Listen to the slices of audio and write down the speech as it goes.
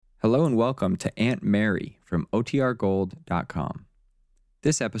Hello and welcome to Aunt Mary from OTRGold.com.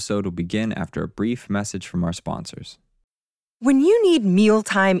 This episode will begin after a brief message from our sponsors. When you need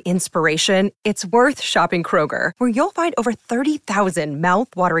mealtime inspiration, it's worth shopping Kroger, where you'll find over 30,000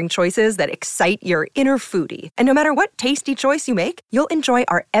 mouth-watering choices that excite your inner foodie. And no matter what tasty choice you make, you'll enjoy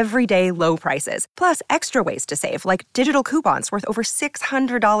our everyday low prices, plus extra ways to save, like digital coupons worth over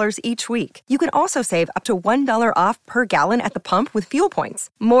 $600 each week. You can also save up to $1 off per gallon at the pump with fuel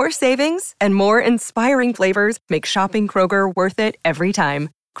points. More savings and more inspiring flavors make shopping Kroger worth it every time.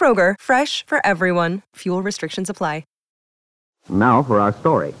 Kroger, fresh for everyone. Fuel restrictions apply. Now for our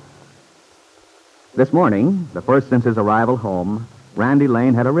story. This morning, the first since his arrival home, Randy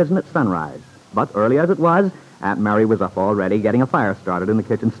Lane had arisen at sunrise. But early as it was, Aunt Mary was up already getting a fire started in the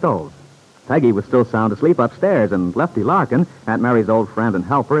kitchen stove. Peggy was still sound asleep upstairs, and Lefty Larkin, Aunt Mary's old friend and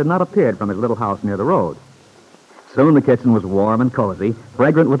helper, had not appeared from his little house near the road. Soon the kitchen was warm and cozy,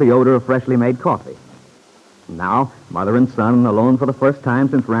 fragrant with the odor of freshly made coffee. Now, mother and son, alone for the first time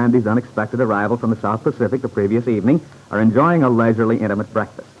since Randy's unexpected arrival from the South Pacific the previous evening, are enjoying a leisurely, intimate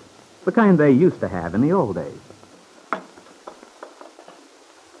breakfast. The kind they used to have in the old days.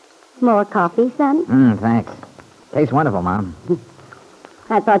 More coffee, son? Thanks. Tastes wonderful, Mom.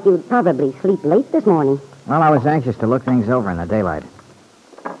 I thought you'd probably sleep late this morning. Well, I was anxious to look things over in the daylight.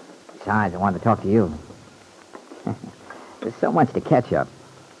 Besides, I wanted to talk to you. There's so much to catch up.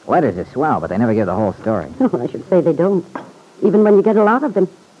 Letters are swell, but they never give the whole story. Oh, I should say they don't, even when you get a lot of them.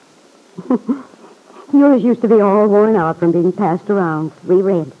 Yours used to be all worn out from being passed around,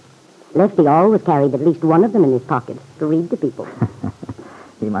 reread. Lefty always carried at least one of them in his pocket to read to people.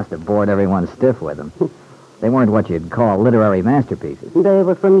 He must have bored everyone stiff with them. They weren't what you'd call literary masterpieces. They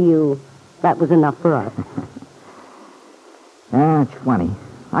were from you. That was enough for us. It's funny.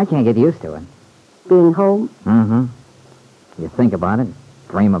 I can't get used to it. Being home? Mm-hmm. You think about it,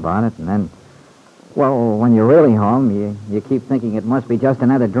 dream about it, and then, well, when you're really home, you keep thinking it must be just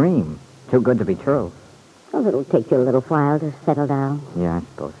another dream. Too good to be true. Well, it'll take you a little while to settle down. Yeah, I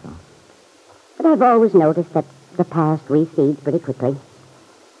suppose so. But I've always noticed that the past recedes pretty quickly.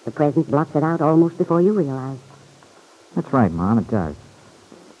 The present blots it out almost before you realize. That's right, Mom, it does.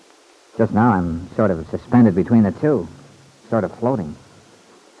 Just now I'm sort of suspended between the two. Sort of floating.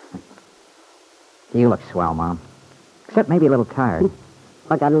 You look swell, Mom. Except maybe a little tired.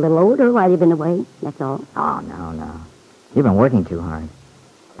 I got a little older while you've been away, that's all. Oh, no. You've been working too hard.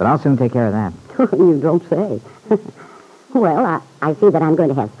 But I'll soon take care of that. You don't say. Well, I see that I'm going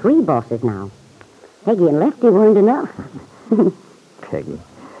to have 3 bosses now. Peggy and Lefty weren't enough. Peggy.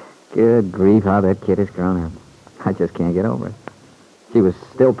 Good grief, how that kid has grown up. I just can't get over it. She was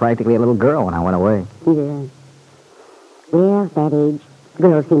still practically a little girl when I went away. Yeah. Well, at that age,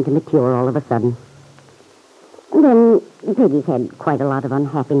 girls seem to mature all of a sudden. And then Peggy's had quite a lot of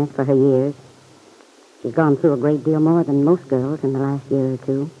unhappiness for her years. She's gone through a great deal more than most girls in the last year or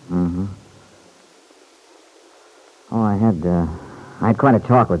two. Mm-hmm. Oh, I had quite a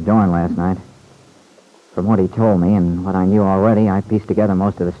talk with Dorn last night. From what he told me and what I knew already, I pieced together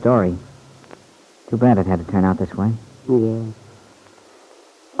most of the story. Too bad it had to turn out this way. Yes.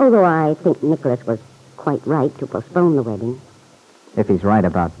 Although I think Nicholas was quite right to postpone the wedding. If he's right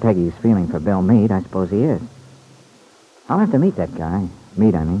about Peggy's feeling for Bill Meade, I suppose he is. I'll have to meet that guy.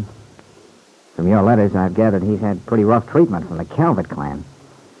 Meade, I mean. From your letters, I've gathered he's had pretty rough treatment from the Calvert clan.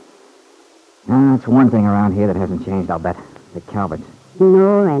 That's one thing around here that hasn't changed, I'll bet. The Calverts.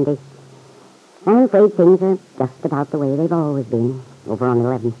 No, Randy. I'm afraid things are just about the way they've always been over on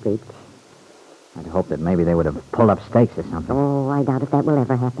 11th Street. I'd hoped that maybe they would have pulled up stakes or something. Oh, I doubt if that will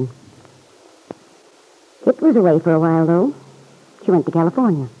ever happen. Kitt was away for a while, though. She went to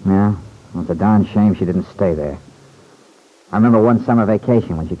California. Yeah? Well, it's a darn shame she didn't stay there. I remember one summer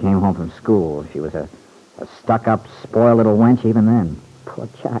vacation when she came home from school. She was a stuck-up, spoiled little wench even then. Poor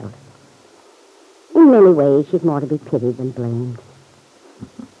child. In many ways, she's more to be pitied than blamed.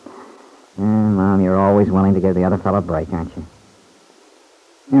 Mom, you're always willing to give the other fellow a break, aren't you?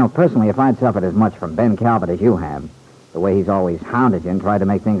 You know, personally, if I'd suffered as much from Ben Calvert as you have, the way he's always hounded you and tried to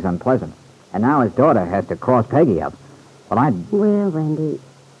make things unpleasant, and now his daughter has to cross Peggy up, well, Well, Randy,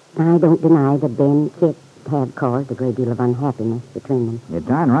 I don't deny that Ben and Kitt have caused a great deal of unhappiness between them. You're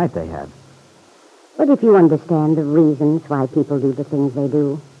darn right they have. But if you understand the reasons why people do the things they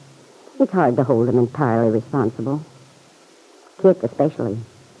do, it's hard to hold them entirely responsible. Kitt especially.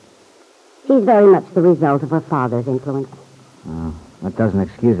 She's very much the result of her father's influence. Oh, that doesn't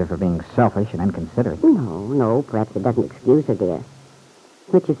excuse her for being selfish and inconsiderate. No, perhaps it doesn't excuse her, dear.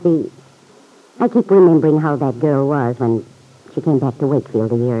 But you see, I keep remembering how that girl was when she came back to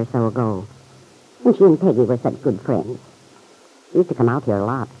Wakefield a year or so ago. And she and Peggy were such good friends. She used to come out here a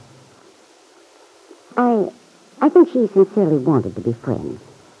lot. I think she sincerely wanted to be friends.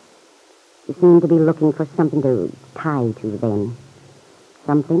 She seemed to be looking for something to tie to then.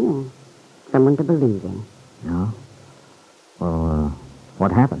 Something and someone to believe in. No? Well,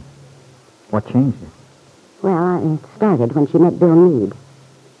 what happened? What changed it? Well, it started when she met Bill Meade.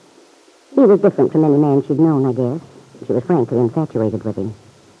 He was different from any man she'd known, I guess. She was frankly infatuated with him.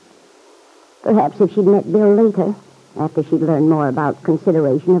 Perhaps if she'd met Bill later, after she'd learned more about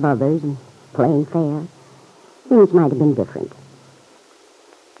consideration of others and playing fair, things might have been different.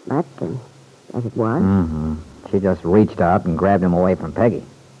 But, as it was... Mm-hmm. She just reached out and grabbed him away from Peggy.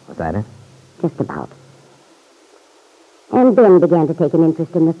 Was that it? Just about. And Ben began to take an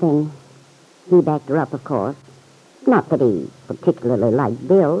interest in the thing. He backed her up, of course. Not that he particularly liked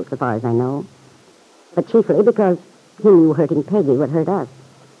Bill, so far as I know, but chiefly because he knew hurting Peggy would hurt us.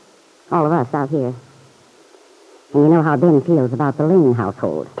 All of us out here. And you know how Ben feels about the Lane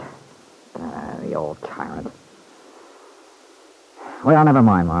household. The old tyrant. Well, never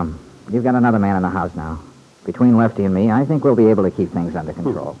mind, Mom. You've got another man in the house now. Between Lefty and me, I think we'll be able to keep things under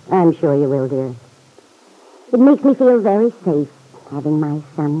control. I'm sure you will, dear. It makes me feel very safe having my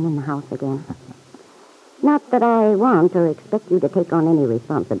son in the house again. Not that I want or expect you to take on any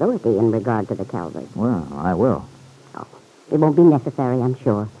responsibility in regard to the Calverts. Well, I will. Oh, it won't be necessary, I'm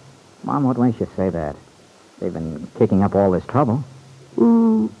sure. Mom, what makes you say that? They've been kicking up all this trouble.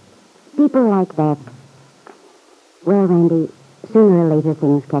 People like that. Well, Randy, sooner or later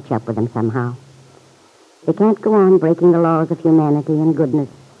things catch up with them somehow. They can't go on breaking the laws of humanity and goodness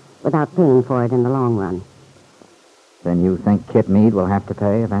without paying for it in the long run. Then you think Kitt Meade will have to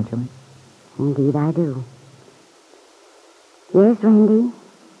pay eventually? Indeed I do. Yes, Randy.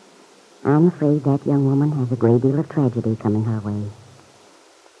 I'm afraid that young woman has a great deal of tragedy coming her way.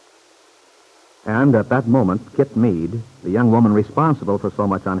 And at that moment, Kitt Meade, the young woman responsible for so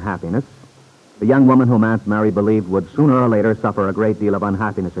much unhappiness, the young woman whom Aunt Mary believed would sooner or later suffer a great deal of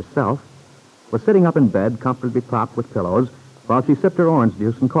unhappiness herself, was sitting up in bed, comfortably propped with pillows, while she sipped her orange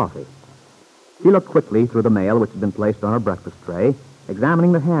juice and coffee. She looked quickly through the mail which had been placed on her breakfast tray,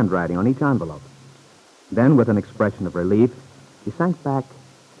 examining the handwriting on each envelope. Then, with an expression of relief, she sank back,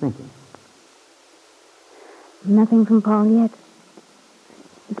 thinking. Nothing from Paul yet.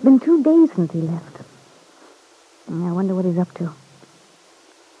 It's been 2 days since he left. I wonder what he's up to.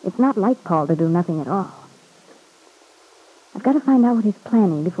 It's not like Paul to do nothing at all. I've got to find out what he's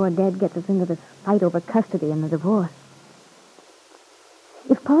planning before Dad gets us into this fight over custody and the divorce.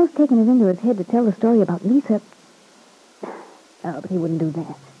 If Paul's taken it into his head to tell the story about Lisa... Oh, but he wouldn't do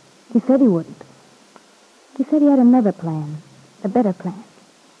that. He said he wouldn't. He said he had another plan, a better plan.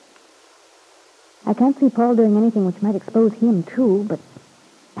 I can't see Paul doing anything which might expose him, too, but...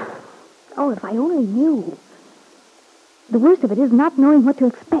 Oh, if I only knew. The worst of it is not knowing what to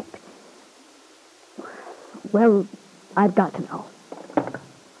expect. Well, I've got to know.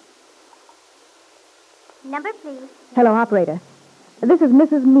 Number, please. Hello, operator. This is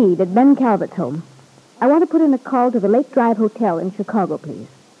Mrs. Meade at Ben Calvert's home. I want to put in a call to the Lake Drive Hotel in Chicago, please.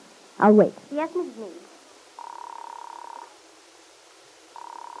 I'll wait. Yes, Mrs. Meade.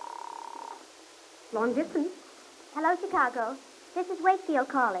 Long distance. Hello, Chicago. This is Wakefield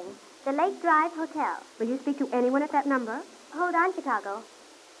calling. The Lake Drive Hotel. Will you speak to anyone at that number? Hold on, Chicago.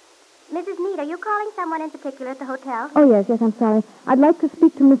 Mrs. Meade, are you calling someone in particular at the hotel? Oh, yes, I'm sorry. I'd like to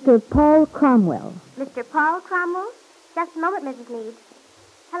speak to Mr. Paul Cromwell. Mr. Paul Cromwell? Just a moment, Mrs. Meade.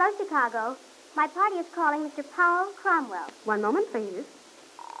 Hello, Chicago. My party is calling Mr. Paul Cromwell. One moment, please.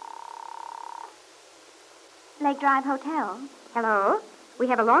 Lake Drive Hotel. Hello. We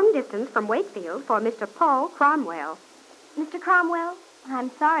have a long distance from Wakefield for Mr. Paul Cromwell. Mr. Cromwell?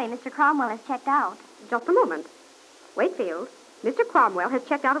 I'm sorry, Mr. Cromwell has checked out. Just a moment. Wakefield, Mr. Cromwell has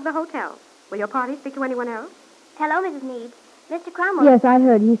checked out of the hotel. Will your party speak to anyone else? Hello, Mrs. Meade. Mr. Cromwell... Yes, I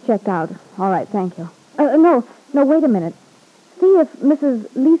heard he's checked out. All right, thank you. No, wait a minute. See if Mrs.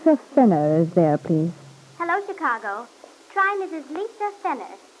 Lisa Fenner is there, please. Hello, Chicago. Try Mrs. Lisa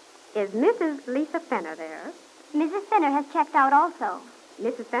Fenner. Is Mrs. Lisa Fenner there? Mrs. Fenner has checked out also.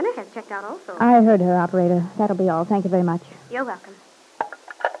 Mrs. Fenner has checked out also. I heard her, operator. That'll be all. Thank you very much. You're welcome.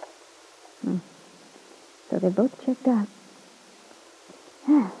 So they both checked out.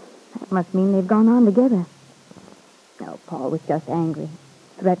 That must mean they've gone on together. No, Paul was just angry,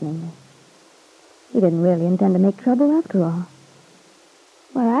 threatening me. He didn't really intend to make trouble after all.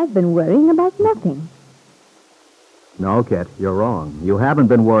 Well, I've been worrying about nothing. No, Kitt, you're wrong. You haven't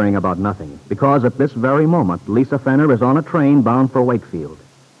been worrying about nothing, because at this very moment, Lisa Fenner is on a train bound for Wakefield.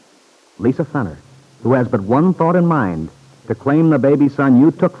 Lisa Fenner, who has but one thought in mind, to claim the baby son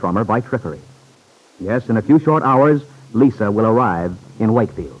you took from her by trickery. Yes, in a few short hours, Lisa will arrive in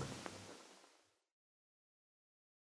Wakefield.